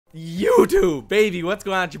YouTube, baby, what's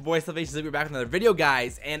going on? It's your boy SalvationsElite. We're back with another video,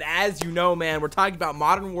 guys. And as you know, man, we're talking about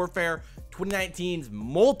Modern Warfare 2019's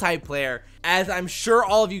multiplayer. As I'm sure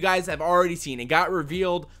all of you guys have already seen, it got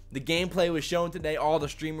revealed. The gameplay was shown today. All the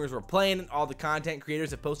streamers were playing it. All the content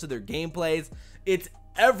creators have posted their gameplays. It's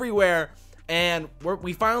everywhere. And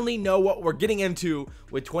we finally know what we're getting into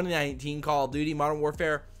with 2019 Call of Duty Modern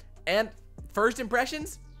Warfare. And first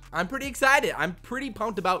impressions, I'm pretty excited. I'm pretty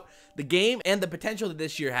pumped about the game and the potential that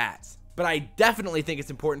this year has. But I definitely think it's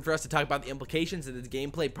important for us to talk about the implications that this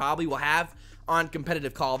gameplay probably will have on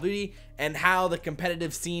competitive Call of Duty and how the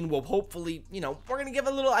competitive scene will hopefully, we're going to give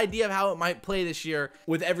a little idea of how it might play this year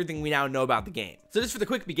with everything we now know about the game. So just for the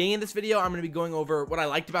quick beginning of this video, I'm going to be going over what I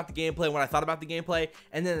liked about the gameplay and what I thought about the gameplay.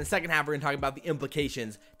 And then in the second half, we're going to talk about the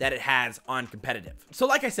implications that it has on competitive. So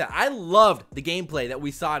like I said, I loved the gameplay that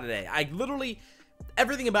we saw today.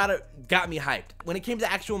 Everything about it got me hyped. When it came to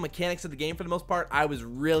the actual mechanics of the game, for the most part, I was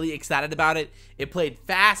really excited about it. It played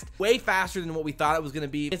fast, way faster than what we thought it was going to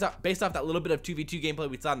be. Based off that little bit of 2v2 gameplay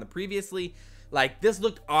we saw in the previously, this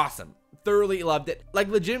looked awesome. Thoroughly loved it.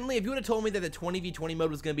 Legitimately, if you would have told me that the 20v20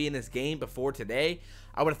 mode was going to be in this game before today,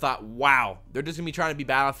 I would have thought, wow, they're just going to be trying to be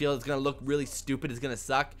Battlefield. It's going to look really stupid. It's going to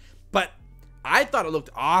suck. But I thought it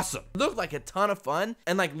looked awesome. It looked like a ton of fun.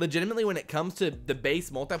 And legitimately, when it comes to the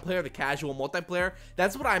base multiplayer, the casual multiplayer,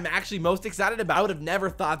 that's what I'm actually most excited about. I would have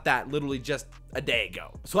never thought that literally just a day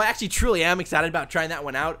ago. So I actually truly am excited about trying that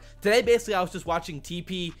one out. Today, basically, I was just watching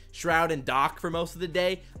TeePee, Shroud, and Doc for most of the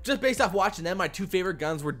day. Just based off watching them, my two favorite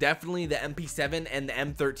guns were definitely the MP7 and the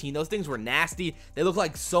M13. Those things were nasty. They look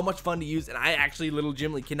like so much fun to use, and I actually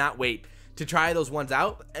legitimately cannot wait to try those ones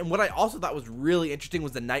out. And what I also thought was really interesting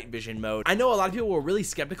was the night vision mode. I know a lot of people were really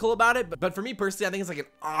skeptical about it, but for me personally, I think it's like an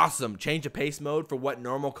awesome change of pace mode for what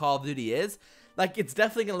normal Call of Duty is. It's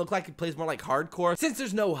definitely gonna look like it plays more like hardcore since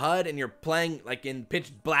there's no HUD and you're playing in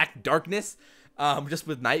pitch black darkness, just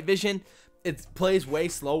with night vision. It plays way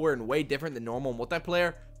slower and way different than normal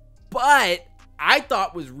multiplayer. But I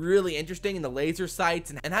thought was really interesting in the laser sights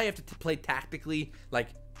and how you have to play tactically.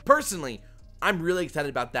 Personally, I'm really excited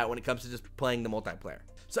about that when it comes to just playing the multiplayer.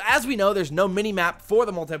 So as we know, there's no mini map for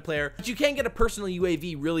the multiplayer, but you can get a personal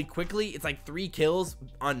UAV really quickly. It's 3 kills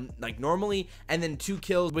on normally, and then 2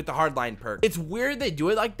 kills with the hardline perk. It's weird they do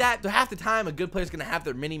it like that. So half the time, a good player's gonna have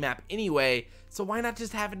their mini map anyway. So why not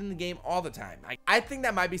just have it in the game all the time? I think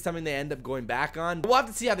that might be something they end up going back on. We'll have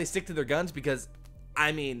to see how they stick to their guns because,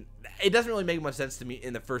 it doesn't really make much sense to me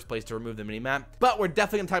in the first place to remove the minimap, but we're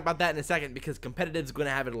definitely going to talk about that in a second because competitive is going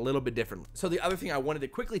to have it a little bit different. So the other thing I wanted to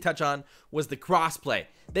quickly touch on was the crossplay.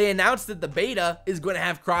 They announced that the beta is going to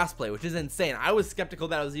have crossplay, which is insane. I was skeptical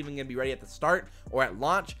that it was even going to be ready at the start or at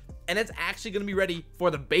launch, and it's actually going to be ready for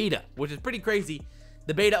the beta, which is pretty crazy.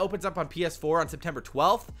 The beta opens up on PS4 on September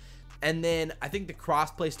 12th. And then I think the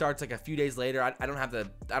crossplay starts a few days later. I don't have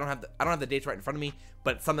the dates right in front of me,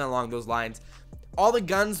 but something along those lines. All the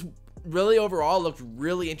guns really overall looked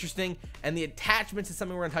really interesting, and the attachments is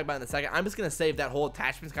something we're gonna talk about in a second. I'm just gonna save that whole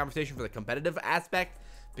attachments conversation for the competitive aspect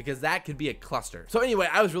because that could be a cluster. So anyway,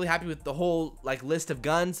 I was really happy with the whole list of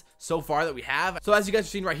guns so far that we have. So as you guys are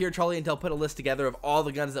seeing right here, Charlie Intel put a list together of all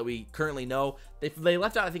the guns that we currently know. They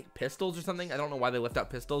left out, I think, pistols or something. I don't know why they left out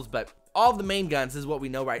pistols, but all of the main guns is what we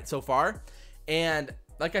know right so far. And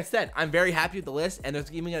like I said, I'm very happy with the list, and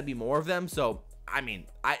there's even gonna be more of them. So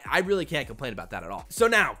I really can't complain about that at all. So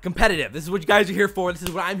now, competitive. This is what you guys are here for. This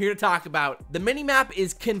is what I'm here to talk about. The minimap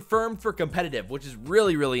is confirmed for competitive, which is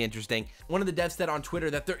really, really interesting. One of the devs said on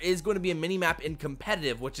Twitter that there is going to be a minimap in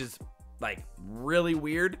competitive, which is really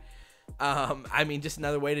weird. Just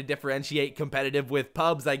another way to differentiate competitive with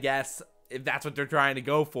pubs, I guess, if that's what they're trying to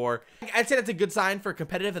go for. I'd say that's a good sign for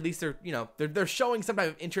competitive. At least they're showing some type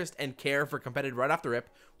of interest and care for competitive right off the rip,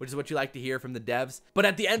 which is what you like to hear from the devs. But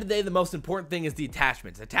at the end of the day, the most important thing is the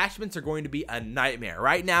attachments. Attachments are going to be a nightmare.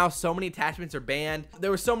 Right now, so many attachments are banned. There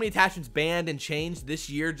were so many attachments banned and changed this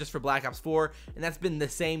year just for Black Ops 4, and that's been the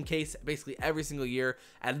same case basically every single year.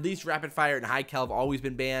 At least Rapid Fire and High Cal have always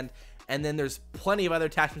been banned. And then there's plenty of other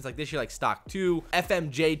attachments like this year, like Stock 2,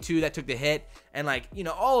 FMJ2 that took the hit, and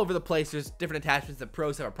all over the place, there's different attachments that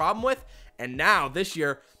pros have a problem with. And now this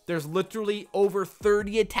year, there's literally over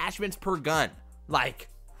 30 attachments per gun.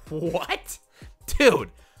 What?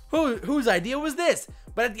 Dude, whose idea was this?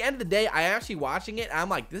 But at the end of the day, I'm actually watching it, and I'm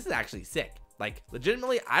like, this is actually sick.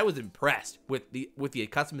 Legitimately, I was impressed with the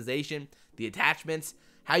customization, the attachments,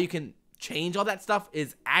 how you can change all that stuff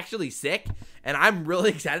is actually sick, and I'm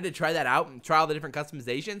really excited to try that out and try all the different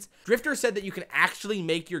customizations. Drifter said that you can actually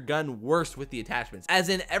make your gun worse with the attachments, as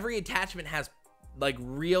in every attachment has like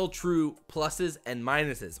real true pluses and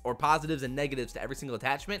minuses, or positives and negatives to every single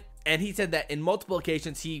attachment. And he said that in multiple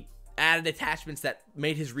occasions he added attachments that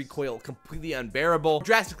made his recoil completely unbearable,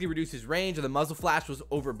 drastically reduced his range, or the muzzle flash was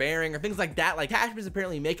overbearing, or things like that. Like, attachments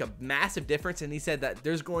apparently make a massive difference, and he said that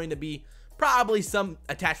there's going to be probably some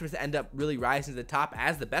attachments that end up really rising to the top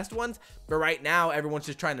as the best ones, but right now everyone's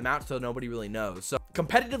just trying them out, so nobody really knows. So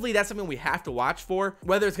competitively, that's something we have to watch for,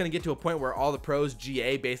 whether it's going to get to a point where all the pros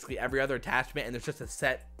GA basically every other attachment and there's just a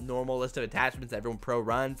set normal list of attachments that everyone pro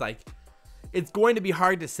runs. Like, it's going to be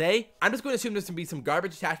hard to say. I'm just going to assume there's going to be some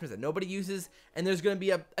garbage attachments that nobody uses, and there's going to be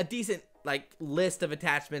a decent like list of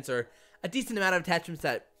attachments, or a decent amount of attachments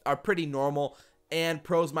that are pretty normal and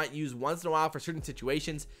pros might use once in a while for certain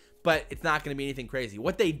situations, but it's not going to be anything crazy.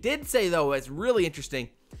 What they did say, though, is really interesting,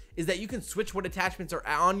 is that you can switch what attachments are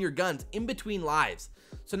on your guns in between lives.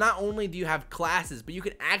 So not only do you have classes, but you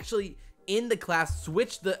can actually, in the class,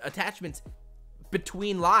 switch the attachments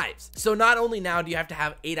between lives. So not only now do you have to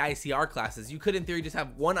have 8 ICR classes, you could in theory just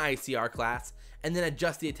have 1 ICR class and then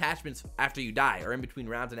adjust the attachments after you die, or in between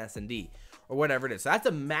rounds in S&D, or whatever it is. So that's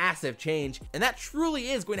a massive change, and that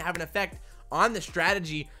truly is going to have an effect on the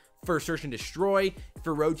strategy for search and destroy,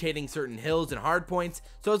 for rotating certain hills and hard points.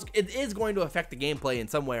 So it is going to affect the gameplay in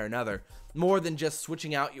some way or another, more than just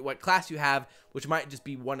switching out what class you have, which might just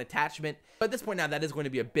be 1 attachment. But at this point now, that is going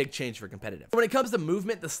to be a big change for competitive. When it comes to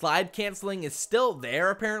movement, the slide canceling is still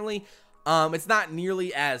there apparently. It's not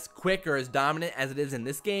nearly as quick or as dominant as it is in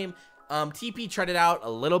this game. TeePee tried it out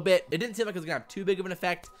a little bit. It didn't seem like it was gonna have too big of an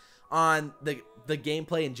effect on the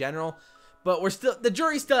gameplay in general. But the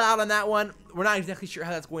jury's still out on that one. We're not exactly sure how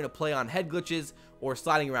that's going to play on head glitches or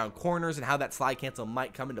sliding around corners, and how that slide cancel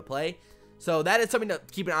might come into play. So that is something to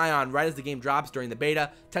keep an eye on right as the game drops during the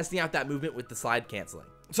beta, testing out that movement with the slide canceling.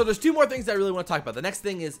 So there's 2 more things I really want to talk about. The next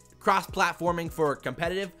thing is cross-platforming for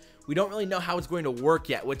competitive. We don't really know how it's going to work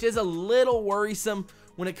yet, which is a little worrisome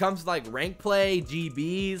when it comes to like rank play,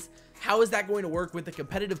 GBs. How is that going to work with the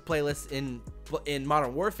competitive playlist in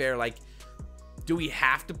Modern Warfare? Like, do we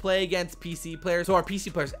have to play against PC players? So are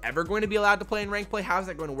PC players ever going to be allowed to play in rank play? How is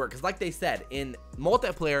that going to work? Because like they said, in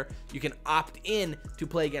multiplayer, you can opt in to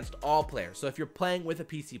play against all players. So if you're playing with a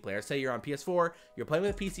PC player, say you're on PS4, you're playing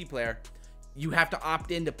with a PC player, you have to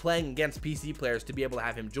opt into playing against PC players to be able to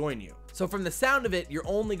have him join you. So from the sound of it, you're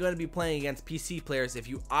only going to be playing against PC players if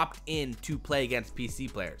you opt in to play against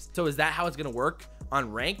PC players. So is that how it's going to work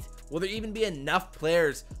on ranked? Will there even be enough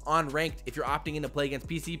players on ranked if you're opting in to play against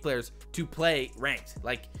PC players to play ranked?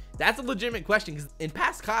 Like, that's a legitimate question, because in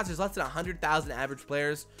past CODs, there's less than 100,000 average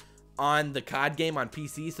players on the COD game on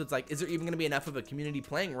PC. So it's like, is there even going to be enough of a community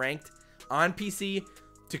playing ranked on PC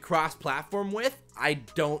to cross-platform with? I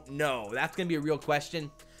don't know. That's going to be a real question.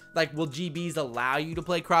 Like, will GBs allow you to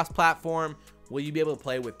play cross-platform? Will you be able to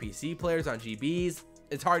play with PC players on GBs?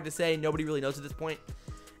 It's hard to say. Nobody really knows at this point.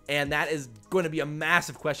 And that is going to be a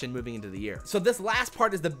massive question moving into the year. So this last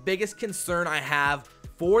part is the biggest concern I have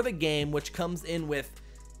for the game, which comes in with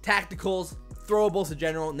tacticals, throwables in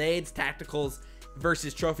general, nades, tacticals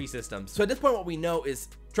versus trophy systems. So at this point, what we know is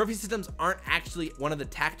trophy systems aren't actually one of the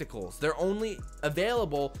tacticals. They're only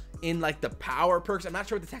available in like the power perks. I'm not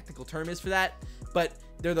sure what the technical term is for that, but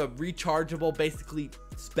they're the rechargeable, basically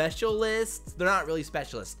specialists. They're not really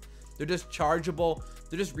specialists. They're just chargeable.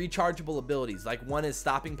 They're just rechargeable abilities. Like, one is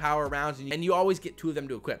stopping power rounds, and you always get 2 of them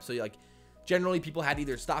to equip. So like, generally people had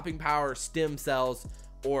either stopping power, stim cells,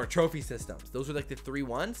 or trophy systems. Those are like the 3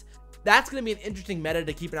 ones. That's going to be an interesting meta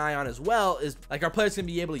to keep an eye on as well, is like, our players going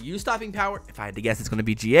to be able to use stopping power. If I had to guess, it's going to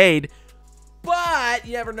be GA'd, but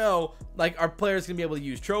you never know. Like, our players going to be able to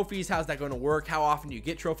use trophies. How's that going to work? How often do you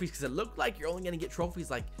get trophies? Because it looked like you're only going to get trophies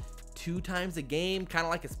like 2 times a game, kind of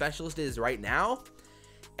like a specialist is right now.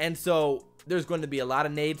 And so there's going to be a lot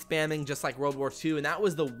of nade spamming, just like World War II. And that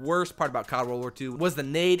was the worst part about COD World War II, was the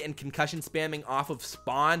nade and concussion spamming off of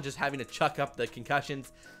spawn, just having to chuck up the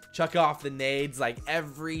concussions, chuck off the nades like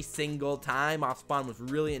every single time off spawn was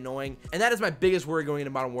really annoying. And that is my biggest worry going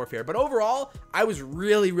into Modern Warfare. But overall, I was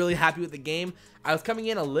really happy with the game. I was coming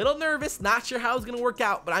in a little nervous, not sure how it was going to work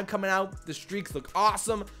out, but I'm coming out. The streaks look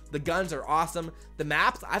awesome. The guns are awesome. The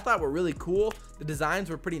maps I thought were really cool. The designs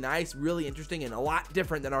were pretty nice, really interesting, and a lot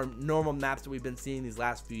different than our normal maps that we've been seeing these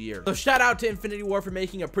last few years. So shout out to Infinity Ward for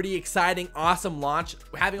making a pretty exciting, awesome launch.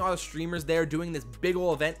 Having all the streamers there doing this big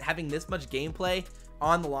ol' event, having this much gameplay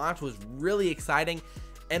on the launch was really exciting.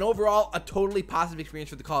 And overall, a totally positive experience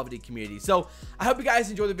for the Call of Duty community. So I hope you guys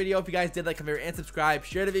enjoyed the video. If you guys did, like, comment, and subscribe.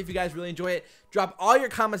 Share the video if you guys really enjoy it. Drop all your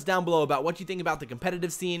comments down below about what you think about the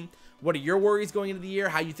competitive scene, What are your worries going into the year?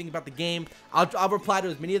 How you think about the game? I'll reply to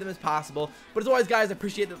as many of them as possible. But as always, guys, I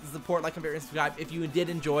appreciate the support. Like, comment, and subscribe if you did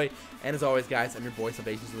enjoy. And as always, guys, I'm your boy,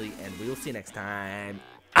 SalvationsElite, and we will see you next time.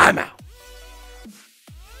 I'm out.